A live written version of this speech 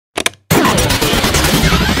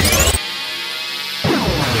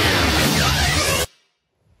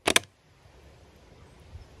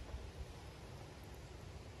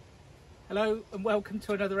Hello and welcome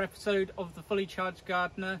to another episode of The Fully Charged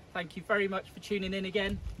Gardener. Thank you very much for tuning in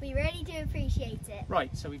again. We really do appreciate it.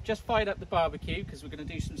 Right, so we've just fired up the barbecue because we're going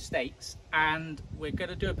to do some steaks and we're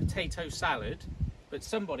going to do a potato salad, but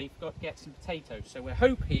somebody forgot to get some potatoes. So we're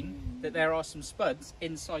hoping that there are some spuds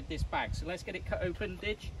inside this bag. So let's get it cut open,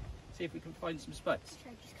 Didge. See if we can find some spuds. Should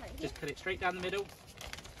I just cut it here? Just cut it straight down the middle.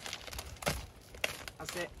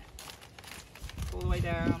 That's it. All the way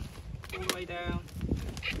down, all the way down.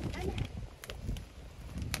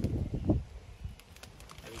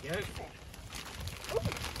 There we go.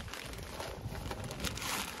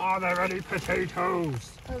 Are there any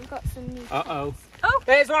potatoes? Oh, we've got some new Uh-oh. Oh!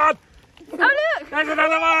 There's one! Oh, look! There's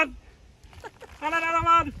another one! And another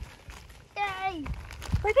one! Yay!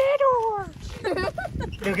 Potatoes!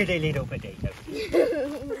 Look at the little potato.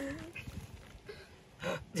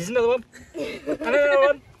 There's another one. Another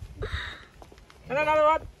one. And another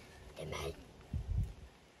one.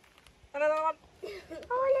 Another one. Oh,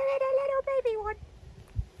 look at a little baby one.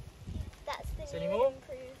 That's the Any new more?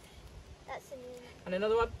 improved. That's the new. And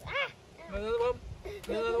another one. Ah! And another one.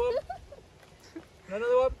 And another one. And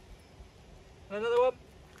another one. And another one.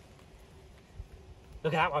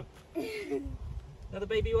 Look at that one. Another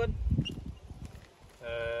baby one.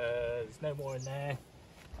 There's no more in there.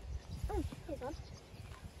 Oh, here's one.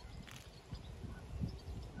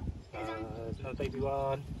 There's another baby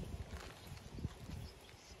one.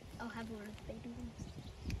 I'll have one of the baby ones.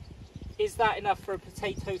 Is that enough for a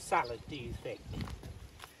potato salad, do you think?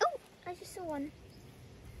 Oh, I just saw one.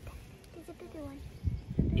 There's a bigger one.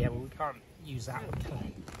 Yeah, well, we can't use that one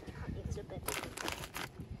today. Can't use a bit bigger.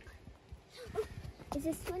 Oh, is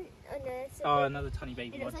this one? Oh no, it's Oh, another tiny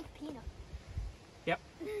baby it one. looks like a peanut. Yep.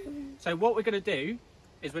 So what we're going to do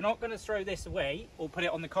is we're not going to throw this away or put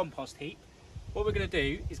it on the compost heap. What we're going to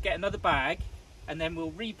do is get another bag and then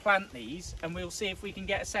we'll replant these and we'll see if we can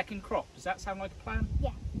get a second crop. Does that sound like a plan?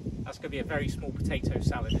 Yeah. That's going to be a very small potato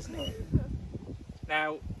salad, isn't it?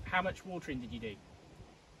 Now, how much watering did you do?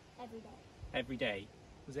 Every day. Every day.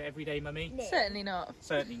 Was it every day, Mummy? Nearly. Certainly not.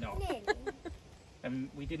 Certainly not. Nearly. And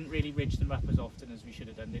we didn't really ridge them up as often as we should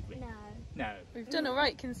have done, did we? No. No. We've done all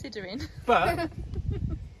right considering. But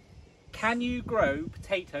can you grow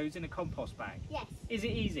potatoes in a compost bag? Yes. Is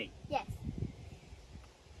it easy? Yes.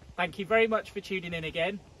 Thank you very much for tuning in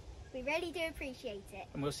again, We really do appreciate it.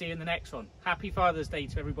 and we'll see you in the next one. Happy Father's Day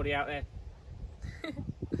to everybody out there.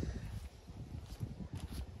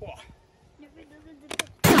 Whoa.